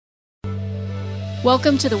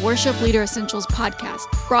Welcome to the Worship Leader Essentials podcast,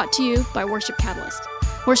 brought to you by Worship Catalyst.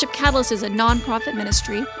 Worship Catalyst is a nonprofit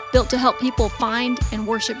ministry built to help people find and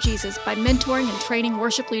worship Jesus by mentoring and training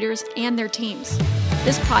worship leaders and their teams.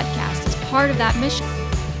 This podcast is part of that mission.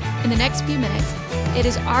 In the next few minutes, it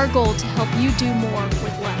is our goal to help you do more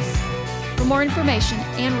with less. For more information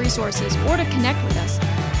and resources, or to connect with us,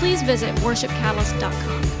 please visit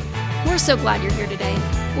worshipcatalyst.com. We're so glad you're here today.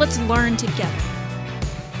 Let's learn together.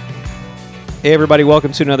 Hey everybody,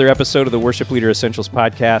 welcome to another episode of the Worship Leader Essentials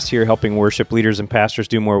podcast, here helping worship leaders and pastors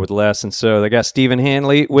do more with less. And so I got Stephen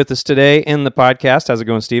Hanley with us today in the podcast. How's it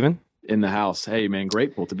going, Stephen? In the house. Hey man,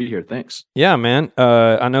 grateful to be here. Thanks. Yeah, man.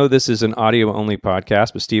 I know this is an audio-only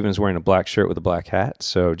podcast, but Stephen's wearing a black shirt with a black hat,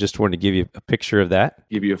 so just wanted to give you a picture of that.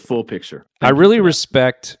 Give you a full picture. I really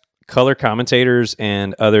respect color commentators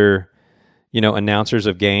and other announcers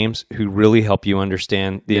of games who really help you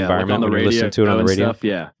understand the environment when you listen to it on the radio. Stuff,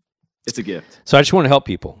 yeah. It's a gift. So I just want to help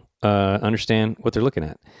people understand what they're looking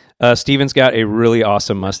at. Steven's got a really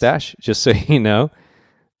awesome mustache, just so you know.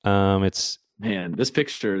 Man, this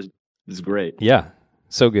picture is great. Yeah,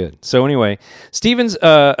 so good. So anyway, Steven's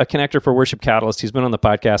a connector for Worship Catalyst. He's been on the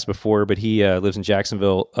podcast before, but he lives in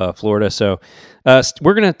Jacksonville, Florida. So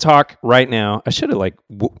we're going to talk right now. I should have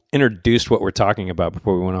introduced what we're talking about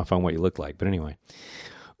before we went off on what you look like. But anyway,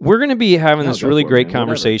 we're going to be having this really great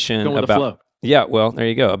conversation about... Yeah, well, there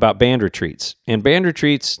you go, about band retreats. And band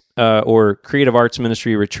retreats or creative arts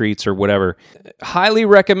ministry retreats or whatever, highly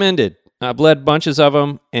recommended. I've led bunches of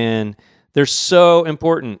them, and they're so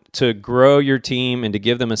important to grow your team and to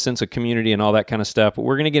give them a sense of community and all that kind of stuff. But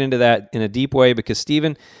we're going to get into that in a deep way because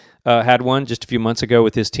Stephen had one just a few months ago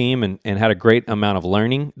with his team and had a great amount of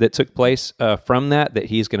learning that took place from that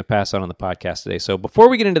he's going to pass on the podcast today. So before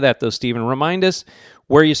we get into that, though, Stephen, remind us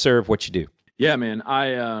where you serve, what you do. Yeah, man.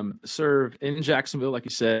 I serve in Jacksonville, like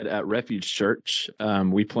you said, at Refuge Church.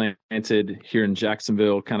 We planted here in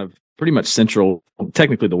Jacksonville, kind of pretty much central,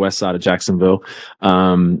 technically the west side of Jacksonville,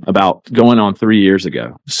 about going on 3 years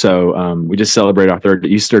ago. So we just celebrated our third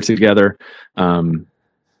Easter together. Yeah,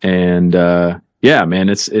 man,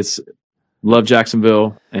 it's love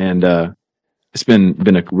Jacksonville, and it's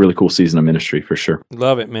been a really cool season of ministry for sure.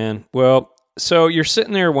 Love it, man. Well, so you're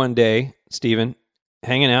sitting there one day, Stephen,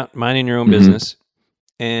 hanging out, minding your own business,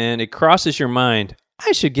 and it crosses your mind,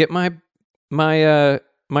 I should get my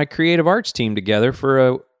creative arts team together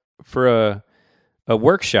for a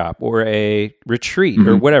workshop or a retreat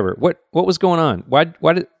or whatever. What was going on? What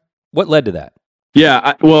led to that?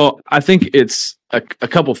 Yeah, I think it's a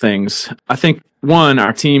couple things. I think one,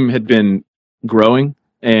 our team had been growing,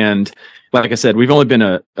 and like I said, we've only been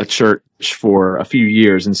a church for a few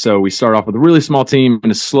years. And so we start off with a really small team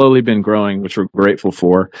and it's slowly been growing, which we're grateful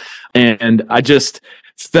for. And I just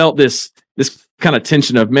felt this kind of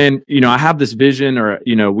tension of, man, I have this vision, or,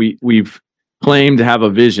 we've claimed to have a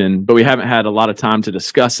vision, but we haven't had a lot of time to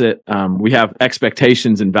discuss it. We have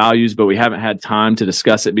expectations and values, but we haven't had time to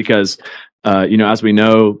discuss it because, as we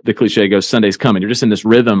know, the cliche goes, Sunday's coming. You're just in this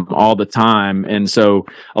rhythm all the time. And so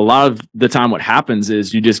a lot of the time what happens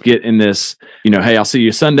is you just get in this, hey, I'll see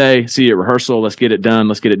you Sunday, see you at rehearsal. Let's get it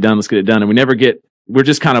done. And we're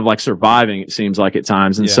just kind of like surviving, it seems like at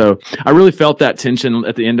times. And so I really felt that tension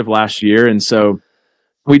at the end of last year. And so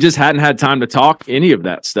we just hadn't had time to talk any of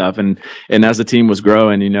that stuff. And as the team was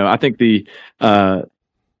growing, I think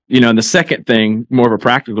and the second thing, more of a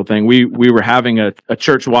practical thing, we were having a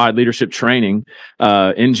church-wide leadership training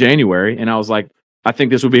in January, and I was like, I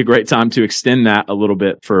think this would be a great time to extend that a little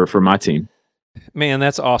bit for my team. Man,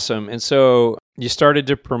 that's awesome. And so you started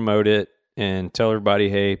to promote it and tell everybody,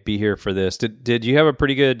 hey, be here for this. Did you have a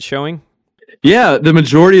pretty good showing? Yeah, the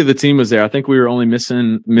majority of the team was there. I think we were only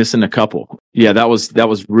missing a couple. Yeah, that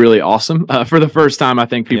was really awesome. For the first time, I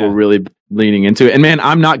think people really leaning into it. And man,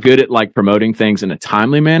 I'm not good at promoting things in a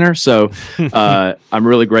timely manner. So I'm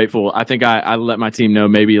really grateful. I think I let my team know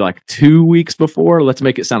maybe 2 weeks before. Let's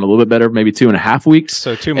make it sound a little bit better, maybe 2.5 weeks.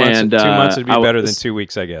 So 2 months, and, 2 months would be better than 2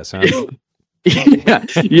 weeks, I guess, huh?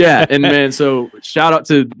 yeah. And man, so shout out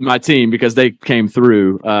to my team because they came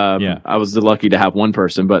through. I was lucky to have one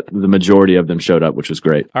person, but the majority of them showed up, which was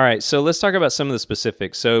great. All right. So let's talk about some of the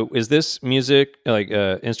specifics. So is this music,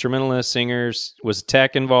 instrumentalists, singers, was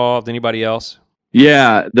tech involved? Anybody else?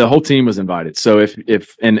 Yeah, the whole team was invited. So if you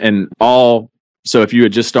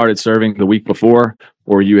had just started serving the week before,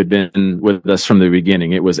 or you had been with us from the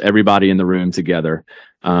beginning, it was everybody in the room together,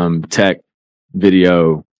 tech,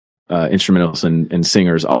 video, instrumentals and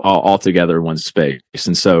singers all together in one space.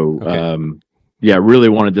 And so, really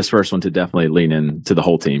wanted this first one to definitely lean into the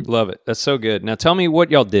whole team. Love it. That's so good. Now tell me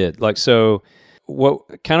what y'all did. What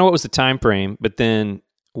was the time frame, but then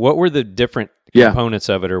what were the different components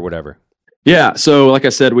of it or whatever. Yeah. So like I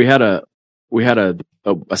said, we had a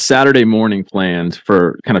Saturday morning planned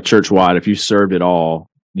for kind of church wide. If you served at all,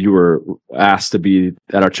 you were asked to be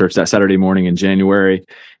at our church that Saturday morning in January.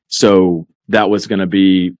 So that was going to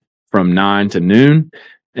be from 9 to noon.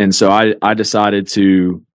 And so I decided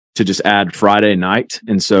to just add Friday night.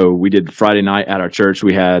 And so we did Friday night at our church.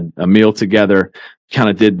 We had a meal together, kind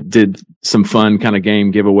of did some fun kind of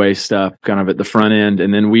game giveaway stuff kind of at the front end.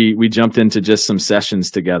 And then we jumped into just some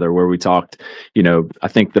sessions together where we talked, I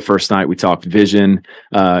think the first night we talked vision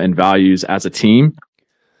and values as a team.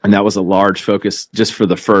 And that was a large focus just for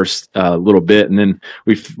the first little bit. And then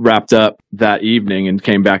we wrapped up that evening and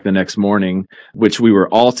came back the next morning, which we were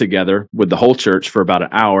all together with the whole church for about an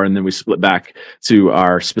hour. And then we split back to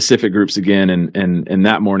our specific groups again. And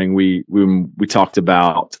that morning we talked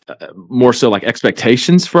about more so like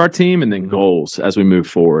expectations for our team and then goals as we move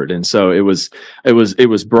forward. And so it was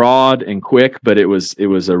broad and quick, but it was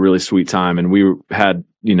a really sweet time. And we had,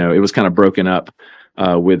 it was kind of broken up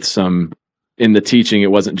with some. In the teaching,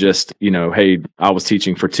 it wasn't just, hey, I was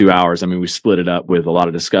teaching for 2 hours. I mean, we split it up with a lot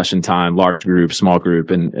of discussion time, large group, small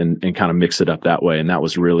group, and kind of mix it up that way. And that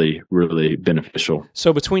was really, really beneficial.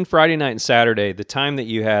 So between Friday night and Saturday, the time that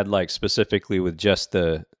you had like specifically with just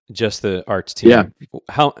the arts team,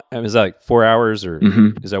 how was that, like 4 hours or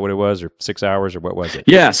is that what it was, or 6 hours, or what was it?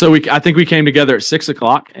 Yeah. So I think we came together at 6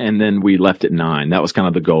 o'clock and then we left at 9. That was kind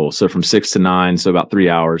of the goal. So from 6 to 9, so about 3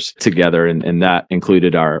 hours together. And that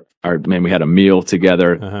included we had a meal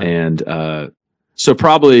together. And, so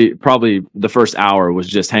probably the first hour was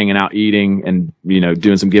just hanging out, eating, and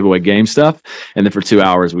doing some giveaway game stuff. And then for 2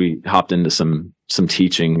 hours we hopped into some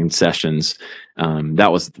teaching and sessions.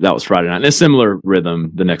 That was Friday night, and a similar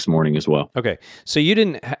rhythm the next morning as well. Okay, so you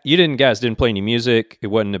guys didn't play any music. It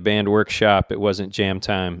wasn't a band workshop. It wasn't jam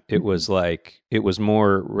time. It was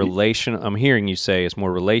more relational. I'm hearing you say it's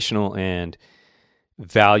more relational and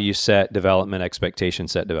value set development, expectation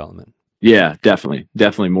set development. Yeah,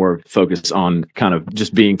 definitely more focus on kind of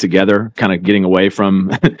just being together, kind of getting away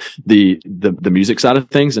from the music side of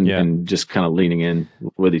things and just kind of leaning in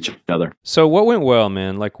with each other. So what went well,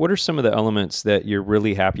 man? Like, what are some of the elements that you're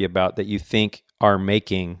really happy about that you think are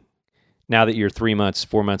making, now that you're 3 months,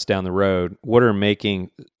 4 months down the road, what are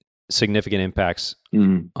making significant impacts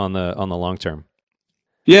on the long term?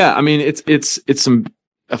 Yeah, I mean, it's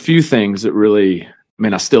a few things that really,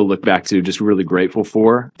 I still look back to, just really grateful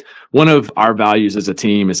for. One of our values as a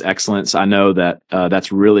team is excellence. I know that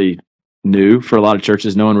that's really new for a lot of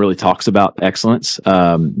churches. No one really talks about excellence. No,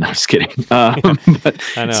 I'm just kidding. But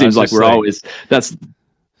it seems like we're always, that seems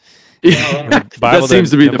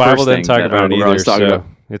to be the Bible first thing. Doesn't talk about it either, so about.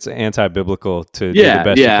 It's anti-biblical to do the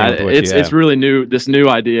best you can with what you have. It's really new. This new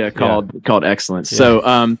idea called excellence. Yeah.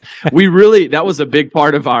 So we really, that was a big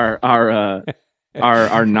part of our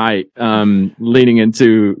night, leaning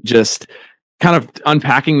into just kind of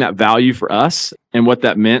unpacking that value for us and what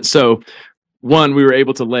that meant. So one, we were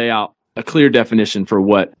able to lay out a clear definition for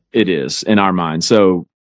what it is in our mind. So,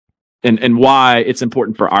 and why it's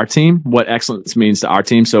important for our team, what excellence means to our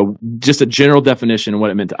team. So just a general definition of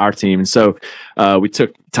what it meant to our team. And so we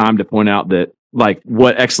took time to point out that, like,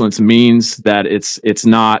 what excellence means, that it's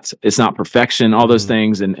not perfection, all those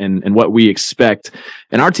things, and what we expect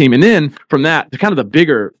in our team. And then from that, kind of the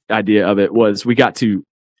bigger idea of it was we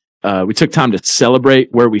took time to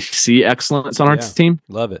celebrate where we see excellence on our team.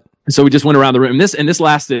 Love it. So we just went around the room, and this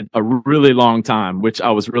lasted a really long time, which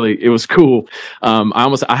it was cool.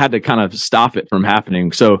 I had to kind of stop it from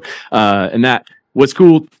happening. So, and that was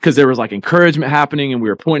cool because there was like encouragement happening and we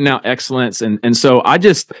were pointing out excellence. And so I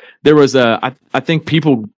think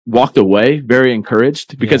people walked away very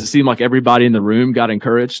encouraged because it seemed like everybody in the room got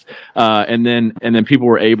encouraged. And then people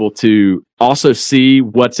were able to also see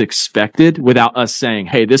what's expected without us saying,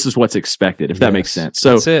 hey, this is what's expected, if that makes sense.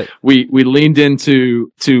 So we leaned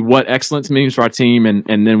into what excellence means for our team,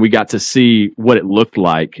 and then we got to see what it looked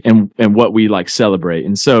like and what we like celebrate.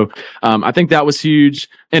 And so I think that was huge.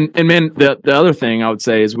 And man, the other thing I would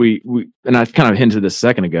say is we and I kind of hinted this a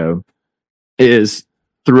second ago, is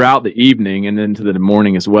throughout the evening and into the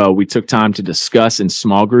morning as well, we took time to discuss in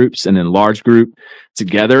small groups and in large group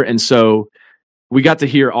together. And so we got to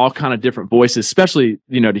hear all kind of different voices, especially,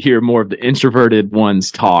 to hear more of the introverted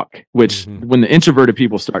ones talk, which when the introverted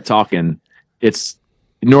people start talking, it's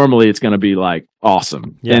going to be like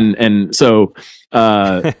awesome. Yeah. And so,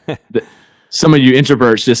 some of you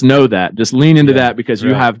introverts just know that, just lean into that because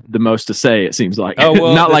you have the most to say, it seems like. Oh,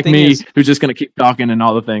 well, not like me, who's just going to keep talking and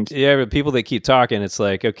all the things. Yeah, but people that keep talking, it's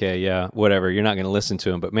like, okay, yeah, whatever. You're not going to listen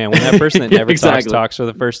to them. But man, when that person that never talks for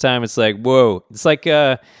the first time, it's like, whoa. It's like,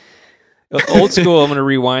 Old school. I'm going to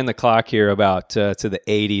rewind the clock here about to the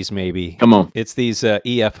 80s, maybe. Come on. It's these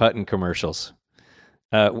E.F. Hutton commercials.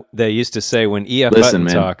 They used to say when E.F. Hutton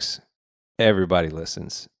talks, everybody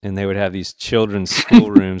listens, and they would have these children's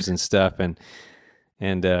schoolrooms and stuff, and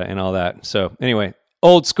all that. So anyway,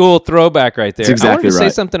 old school throwback right there. That's exactly I wanted to right.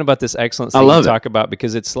 say something about this excellence that you talk about,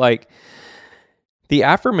 because it's like the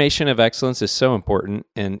affirmation of excellence is so important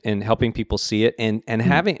in helping people see it and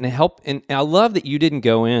having and help. And I love that you didn't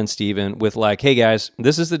go in, Stephen, with like, hey guys,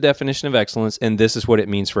 this is the definition of excellence and this is what it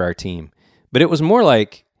means for our team. But it was more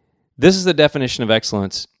like, this is the definition of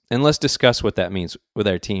excellence and let's discuss what that means with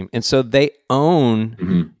our team. And so they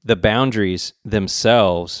own the boundaries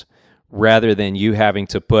themselves rather than you having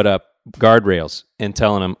to put up guardrails and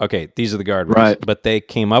telling them, okay, these are the guardrails. Right. But they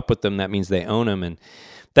came up with them. That means they own them. And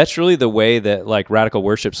that's really the way that like Radical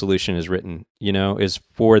Worship Solution is written, is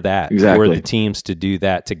for that, for the teams to do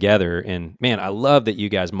that together. And man, I love that you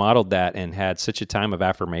guys modeled that and had such a time of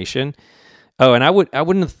affirmation. Oh, and I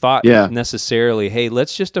wouldn't have thought necessarily, hey,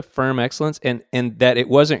 let's just affirm excellence and that it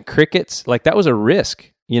wasn't crickets. Like that was a risk,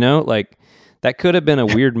 like that could have been a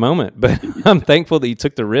weird moment, but I'm thankful that you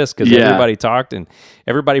took the risk because everybody talked and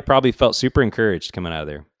everybody probably felt super encouraged coming out of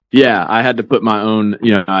there. Yeah, I had to put my own,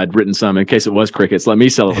 I'd written some in case it was crickets. Let me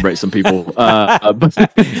celebrate some people. But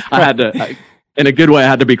I had to, in a good way, I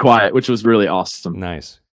had to be quiet, which was really awesome.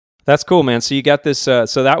 Nice. That's cool, man. So you got this, so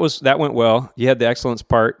that went well. You had the excellence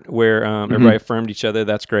part where everybody affirmed each other.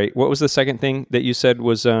 That's great. What was the second thing that you said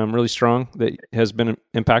was really strong that has been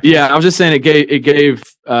impactful? Yeah, I was just saying it gave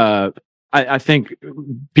I think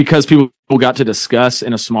because people got to discuss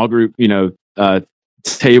in a small group,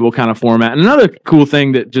 table kind of format. And another cool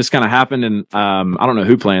thing that just kind of happened, and I don't know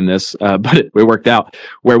who planned this, but it worked out,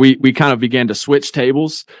 where we kind of began to switch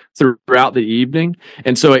tables throughout the evening.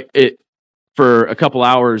 And so it for a couple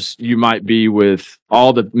hours, you might be with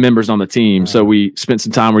all the members on the team. Right. So we spent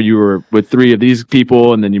some time where you were with three of these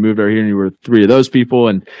people, and then you moved over here and you were three of those people.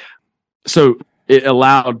 And so it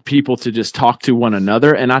allowed people to just talk to one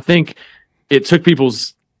another. And I think it took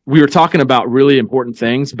we were talking about really important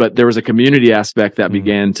things, but there was a community aspect that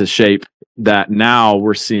began to shape that. Now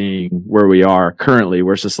we're seeing where we are currently,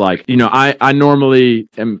 where it's just like, I normally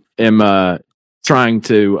am trying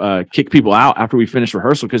to kick people out after we finish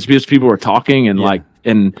rehearsal because people are talking and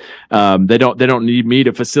they don't need me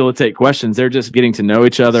to facilitate questions. They're just getting to know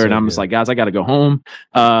each other. And I'm just like, guys, I got to go home.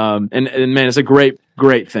 And man, it's a great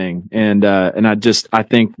thing. And I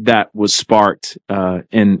think that was sparked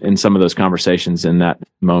in some of those conversations in that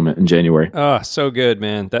moment in January. Oh, so good,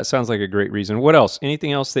 man. That sounds like a great reason. What else?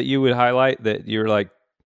 Anything else that you would highlight that you're like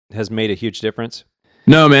has made a huge difference?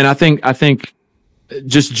 No, man, I think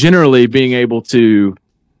just generally being able to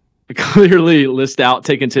clearly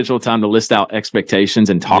take intentional time to list out expectations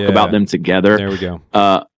and talk about them together. There we go.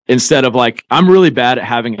 Instead of like, I'm really bad at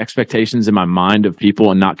having expectations in my mind of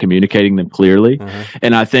people and not communicating them clearly.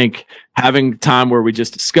 And I think having time where we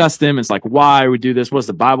just discuss them, it's like, why we do this? What does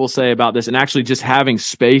the Bible say about this? And actually just having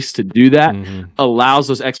space to do that allows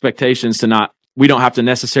those expectations to we don't have to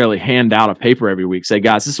necessarily hand out a paper every week, say,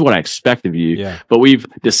 guys, this is what I expect of you. Yeah. But we've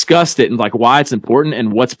discussed it and like why it's important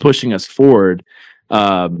and what's pushing us forward.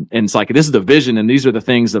 And it's like, this is the vision and these are the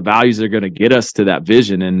things, the values that are going to get us to that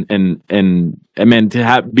vision. And man,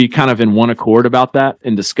 to be kind of in one accord about that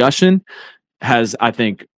in discussion has, I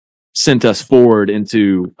think, sent us forward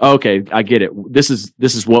into, okay, I get it. This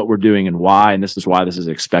is what we're doing and why, and this is why this is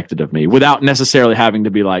expected of me, without necessarily having to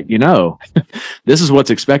be like, this is what's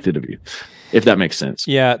expected of you. If that makes sense.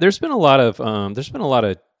 Yeah, there's been a lot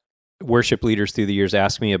of worship leaders through the years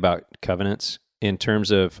ask me about covenants in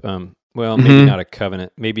terms of maybe not a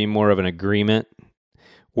covenant, maybe more of an agreement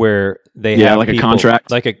where they have like people, a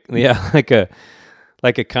contract, like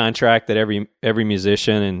a contract that every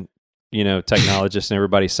musician and technologist and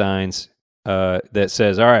everybody signs that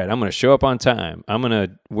says, all right, I'm going to show up on time. I'm going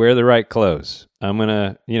to wear the right clothes. I'm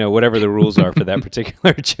going to whatever the rules are for that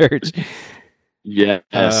particular church.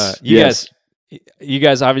 Yes. You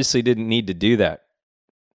guys obviously didn't need to do that,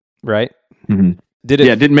 right? Mm-hmm.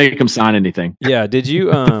 Didn't make them sign anything. Yeah. Did you?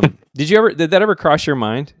 Did that ever cross your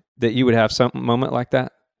mind that you would have some moment like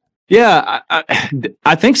that? Yeah,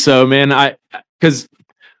 I think so, man. Because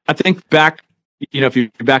I think back, if you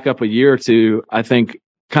back up a year or two, I think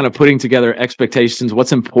kind of putting together expectations,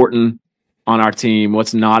 what's important on our team,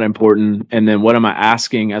 what's not important, and then what am I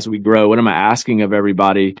asking as we grow? What am I asking of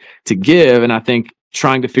everybody to give? And I think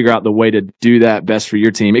trying to figure out the way to do that best for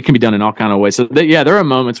your team. It can be done in all kinds of ways. So there are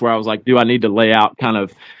moments where I was like, do I need to lay out kind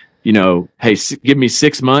of, hey, give me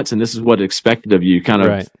 6 months and this is what's expected of you, kind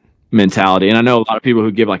of mentality. And I know a lot of people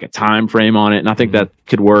who give like a time frame on it, and I think that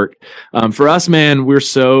could work. For us, man, we're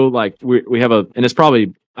so like we have and it's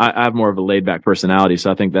probably I have more of a laid back personality, so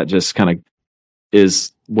I think that just kind of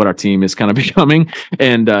is what our team is kind of becoming,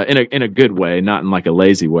 and in a good way, not in like a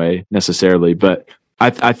lazy way necessarily, but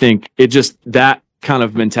I think it just that kind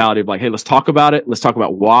of mentality of like, hey, let's talk about it, let's talk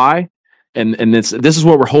about why. And this is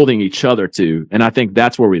what we're holding each other to. And I think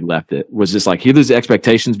that's where we left it, was just like, here are the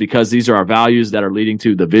expectations because these are our values that are leading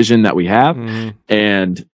to the vision that we have.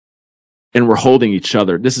 And we're holding each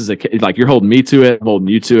other. This is like, you're holding me to it, I'm holding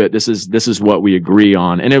you to it. This is what we agree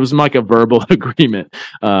on. And it was like a verbal agreement,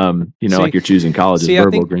 like you're choosing college,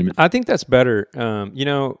 verbal agreement. I think that's better.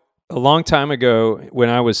 A long time ago when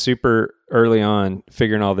I was super early on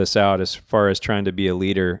figuring all this out, as far as trying to be a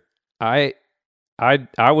leader, I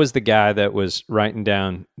was the guy that was writing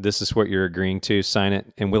down, this is what you're agreeing to, sign it,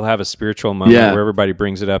 and we'll have a spiritual moment where everybody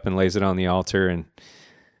brings it up and lays it on the altar and,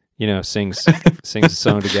 sings a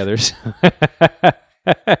song together.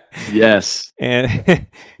 Yes. And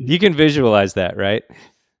you can visualize that, right?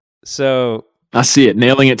 So I see it,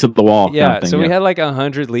 nailing it to the wall. Yeah. Kind of thing, So we had like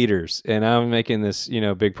 100 leaders, and I'm making this,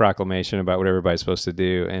 big proclamation about what everybody's supposed to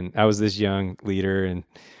do. And I was this young leader and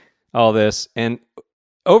all this. And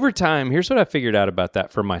over time, here's what I figured out about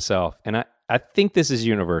that for myself. And I think this is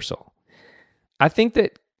universal. I think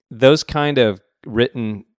that those kind of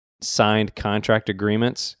written, signed contract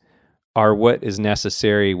agreements are what is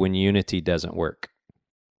necessary when unity doesn't work.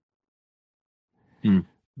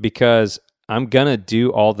 Because I'm going to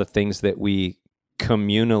do all the things that we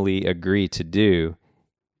communally agree to do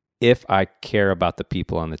if I care about the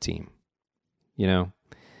people on the team,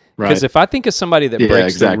 Because if I think of somebody that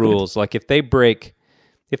breaks the rules, like if they break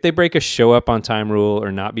a show up on time rule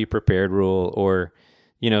or not be prepared rule or,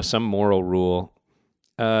 some moral rule,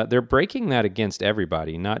 they're breaking that against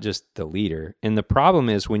everybody, not just the leader. And the problem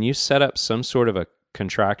is when you set up some sort of a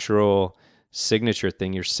contractual signature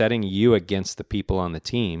thing, you're setting you against the people on the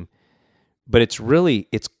team. But it's really,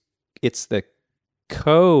 it's the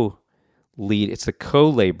co-lead, it's the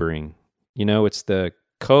co-laboring, it's the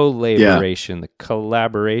co-laboration, the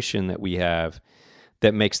collaboration that we have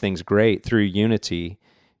that makes things great through unity.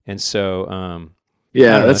 And so,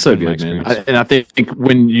 that's so good, man. I think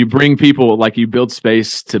when you bring people, like you build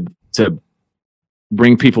space to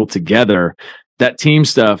bring people together, that team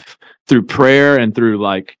stuff through prayer and through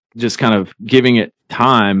like just kind of giving it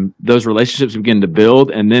time, those relationships begin to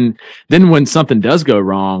build. And then when something does go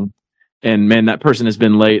wrong, and man, that person has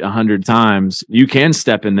been late 100 times, you can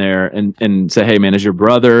step in there and say, hey man, as your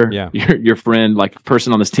brother, your friend, like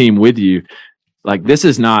person on this team with you, like this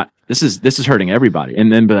is hurting everybody.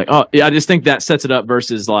 And then be like, oh yeah, I just think that sets it up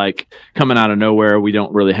versus like coming out of nowhere. We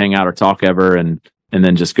don't really hang out or talk ever. And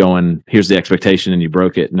then just going, here's the expectation and you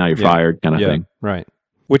broke it. And now you're fired kind of thing. Right.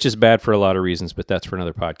 Which is bad for a lot of reasons, but that's for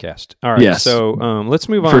another podcast. All right. Yes. So let's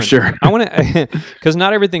move on. For sure. I want to, because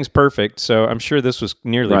not everything's perfect. So I'm sure this was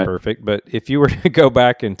nearly perfect, but if you were to go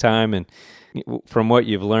back in time and from what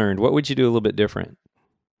you've learned, what would you do a little bit different?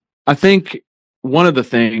 I think one of the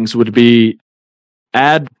things would be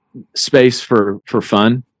add space for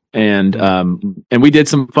fun, and we did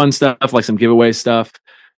some fun stuff, like some giveaway stuff,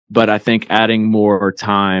 but I think adding more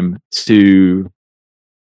time to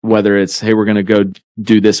whether it's, hey, we're going to go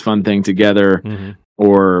do this fun thing together,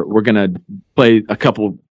 or we're going to play a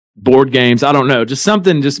couple board games. I don't know, just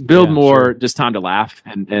something, just build more, just time to laugh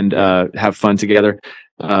and have fun together.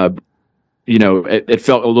 It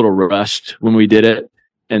felt a little rushed when we did it.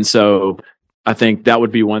 And so I think that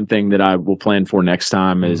would be one thing that I will plan for next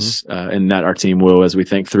time is, and that our team will, as we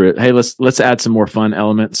think through it. Hey, let's add some more fun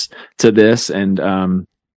elements to this. And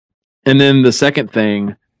then the second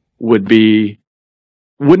thing would be,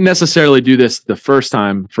 wouldn't necessarily do this the first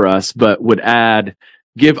time for us, but would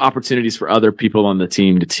give opportunities for other people on the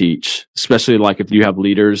team to teach, especially like if you have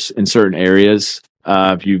leaders in certain areas,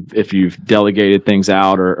 if you've delegated things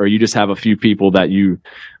out, or you just have a few people that you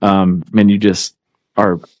just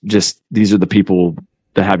are just, these are the people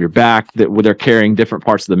that have your back, that they're carrying different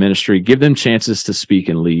parts of the ministry. Give them chances to speak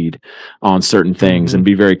and lead on certain things and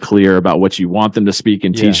be very clear about what you want them to speak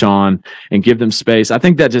and teach on, and give them space. I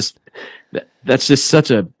think that's just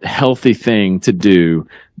such a healthy thing to do,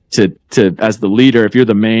 to as the leader, if you're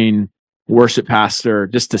the main worship pastor,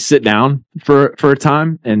 just to sit down for a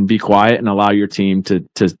time and be quiet and allow your team to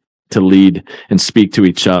lead and speak to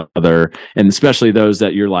each other. And especially those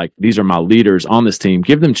that you're like, these are my leaders on this team,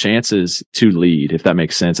 give them chances to lead, if that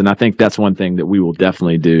makes sense. And I think that's one thing that we will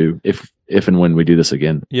definitely do if and when we do this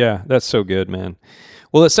again. Yeah, that's so good, man.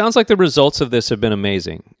 Well, it sounds like the results of this have been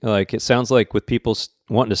amazing. Like, it sounds like with people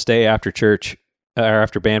wanting to stay after church, or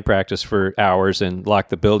after band practice for hours and lock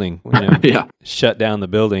the building, Yeah. shut down the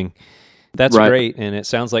building. That's Right. great. And it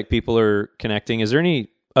sounds like people are connecting. Is there any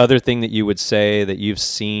other thing that you would say that you've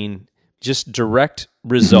seen, just direct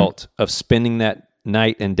result of spending that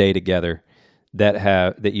night and day together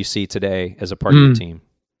that you see today as a part of your team?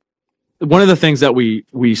 One of the things that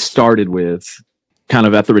we started with kind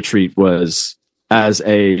of at the retreat was, as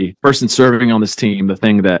a person serving on this team, the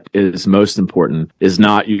thing that is most important is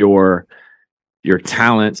not your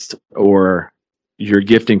talents or your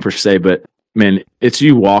gifting per se, but man, it's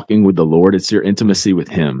you walking with the Lord. It's your intimacy with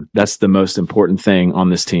Him. That's the most important thing on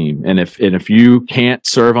this team. And if you can't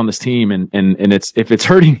serve on this team and if it's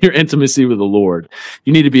hurting your intimacy with the Lord,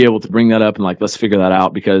 you need to be able to bring that up and let's figure that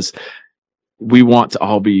out, because we want to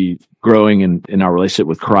all be growing in our relationship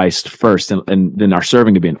with Christ first, and then our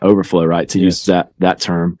serving to be an overflow, right? To use that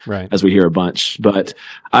term, right, as we hear a bunch. But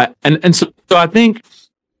so I think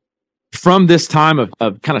from this time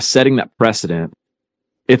of kind of setting that precedent,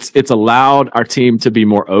 it's allowed our team to be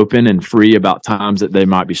more open and free about times that they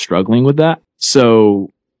might be struggling with that.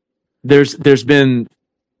 So there's been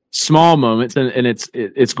small moments, and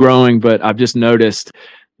it's growing, but I've just noticed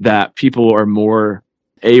that people are more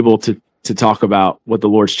able to talk about what the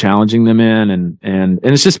Lord's challenging them in, and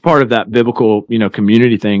it's just part of that biblical,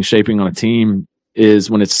 community thing. Shaping on a team is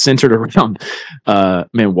when it's centered around,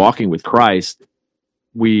 walking with Christ.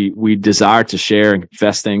 We desire to share and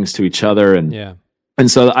confess things to each other, and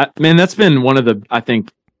so that's been one of the, I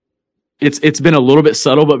think it's been a little bit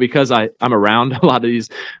subtle, but because I'm around a lot of these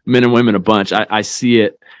men and women a bunch, I see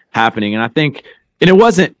it happening, and I think, and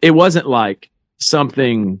it wasn't like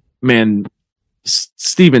something, man,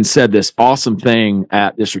 Stephen said this awesome thing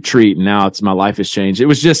at this retreat, and now my life has changed. It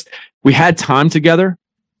was just, we had time together,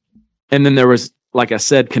 and then there was, like I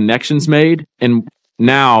said, connections made, and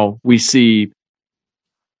now we see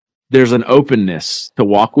there's an openness to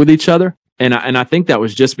walk with each other. And I think that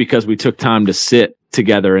was just because we took time to sit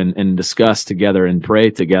together and discuss together and pray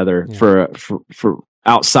together for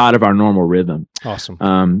outside of our normal rhythm. Awesome.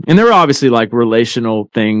 And there were obviously relational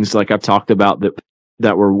things, like I've talked about,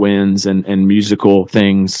 that were wins and musical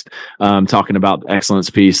things, talking about the excellence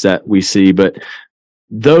piece that we see. But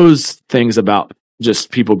those things about just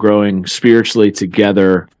people growing spiritually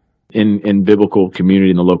together in biblical community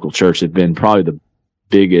in the local church have been probably the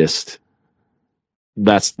biggest.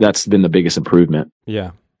 That's been the biggest improvement.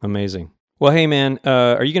 Yeah. Amazing. Well, hey man,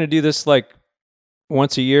 are you going to do this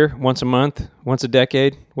once a year, once a month, once a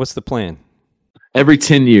decade? What's the plan? Every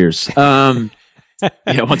 10 years. Once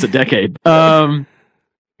a decade.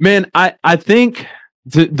 Man, I think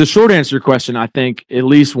the short answer to your question, I think at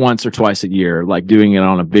least once or twice a year, doing it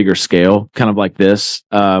on a bigger scale, kind of like this,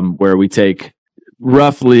 where we take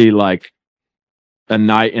roughly a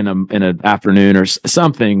night in an afternoon or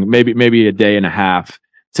something, maybe a day and a half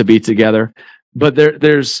to be together. But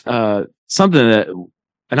there's something that,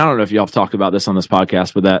 and I don't know if y'all have talked about this on this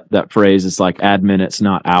podcast, but that phrase is add minutes,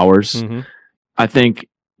 not hours. Mm-hmm. I think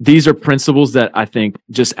these are principles that I think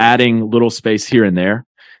just adding little space here and there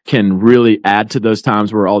can really add to those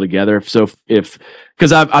times we're all together. So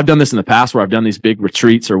because I've done this in the past where I've done these big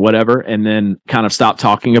retreats or whatever, and then kind of stop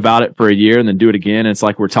talking about it for a year and then do it again. And it's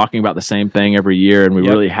like we're talking about the same thing every year, and we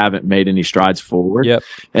really haven't made any strides forward. Yep.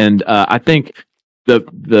 And I think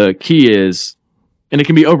the key is, and it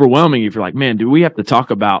can be overwhelming if you're like, man, do we have to talk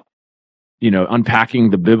about unpacking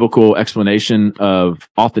the biblical explanation of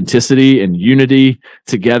authenticity and unity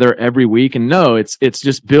together every week? And no, it's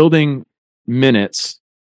just building minutes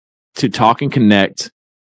to talk and connect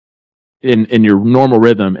in your normal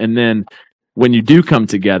rhythm. And then when you do come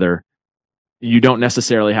together, you don't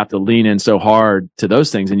necessarily have to lean in so hard to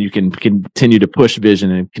those things, and you can continue to push vision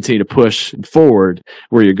and continue to push forward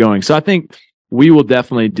where you're going. So I think we will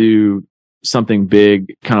definitely do something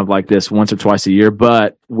big kind of like this once or twice a year,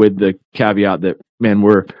 but with the caveat that, man,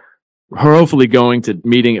 we're hopefully going to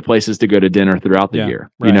meeting at places to go to dinner throughout the year.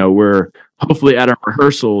 Right. We're hopefully at our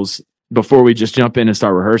rehearsals, before we just jump in and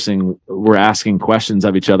start rehearsing, we're asking questions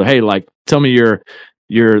of each other. Hey, tell me your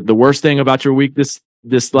the worst thing about your week this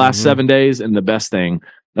last 7 days, and the best thing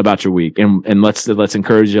about your week. And let's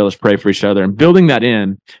encourage each other, let's pray for each other, and building that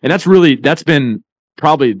in. And that's been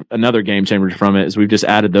probably another game changer from it, is we've just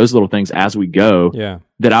added those little things as we go. Yeah.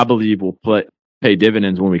 That I believe will pay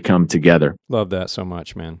dividends when we come together. Love that so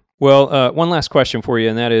much, man. Well, one last question for you,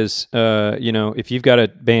 and that is, if you've got a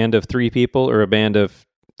band of 3 people or a band of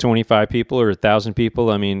 25 people or 1,000 people,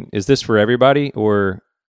 I mean, is this for everybody, or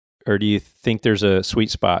do you think there's a sweet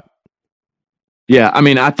spot? Yeah, I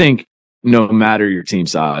mean, I think no matter your team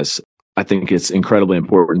size, I think it's incredibly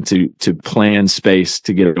important to plan space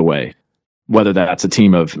to get away. whether that's a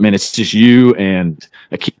team of, man, it's just you and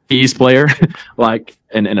a keys player, like,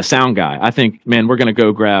 and a sound guy. I think, man, we're going to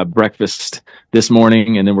go grab breakfast this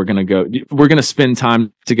morning, and then we're going to spend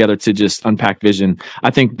time together to just unpack vision.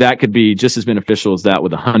 I think that could be just as beneficial as that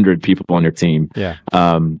with 100 people on your team. Yeah.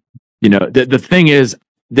 The thing is,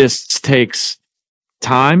 this takes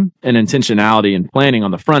time and intentionality and planning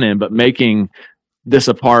on the front end, but making this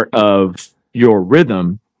a part of your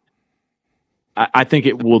rhythm, I think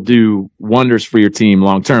it will do wonders for your team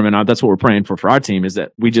long term. And that's what we're praying for our team, is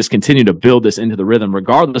that we just continue to build this into the rhythm,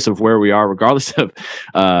 regardless of where we are, regardless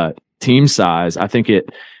of team size. I think it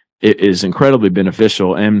is incredibly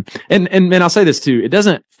beneficial. And I'll say this too. It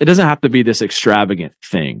doesn't have to be this extravagant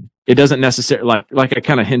thing. It doesn't necessarily, like I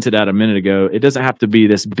kind of hinted at a minute ago, it doesn't have to be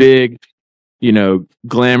this big,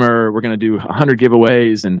 glamour. We're going to do 100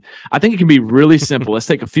 giveaways. And I think it can be really simple. Let's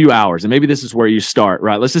take a few hours. And maybe this is where you start,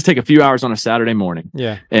 right? Let's just take a few hours on a Saturday morning.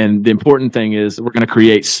 Yeah. And the important thing is we're going to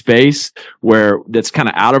create space where that's kind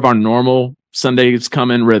of out of our normal Sundays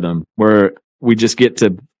come in rhythm, where we just get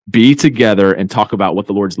to be together and talk about what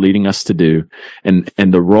the Lord's leading us to do, and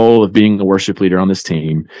the role of being a worship leader on this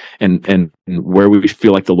team, and where we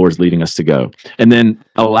feel like the Lord's leading us to go. And then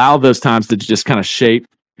allow those times to just kind of shape,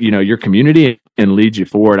 your community and lead you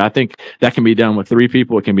forward. I think that can be done with 3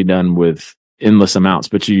 people. It can be done with endless amounts,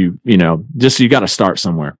 but you got to start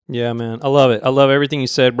somewhere. Yeah, man. I love it. I love everything you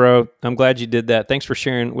said, bro. I'm glad you did that. Thanks for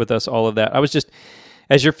sharing with us all of that. I was just,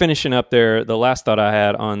 as you're finishing up there, the last thought I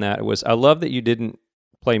had on that was, I love that you didn't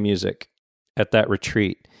play music at that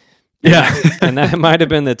retreat. Yeah. And that might have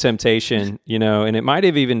been the temptation, and it might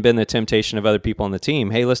have even been the temptation of other people on the team.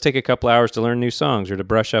 Hey, let's take a couple hours to learn new songs or to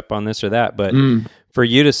brush up on this or that. But for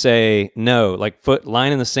you to say, no, like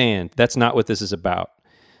line in the sand, that's not what this is about.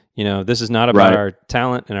 This is not about our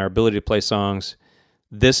talent and our ability to play songs.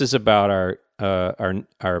 This is about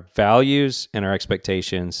our values and our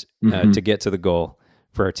expectations to get to the goal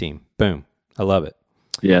for our team. Boom. I love it.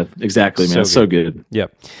 Yeah, exactly, man. So good.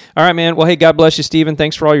 Yep. All right, man. Well, hey, God bless you, Stephen.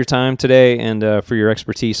 Thanks for all your time today and for your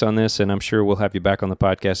expertise on this. And I'm sure we'll have you back on the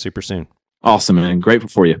podcast super soon. Awesome, man. Grateful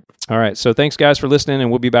for you. All right. So thanks, guys, for listening.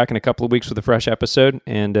 And we'll be back in a couple of weeks with a fresh episode.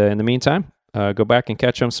 And in the meantime, go back and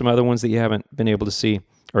catch on some other ones that you haven't been able to see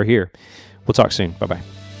or hear. We'll talk soon. Bye-bye.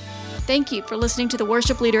 Thank you for listening to the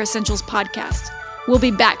Worship Leader Essentials podcast. We'll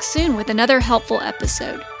be back soon with another helpful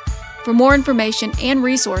episode. For more information and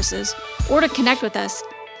resources, or to connect with us,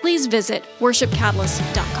 please visit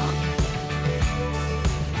worshipcatalyst.com.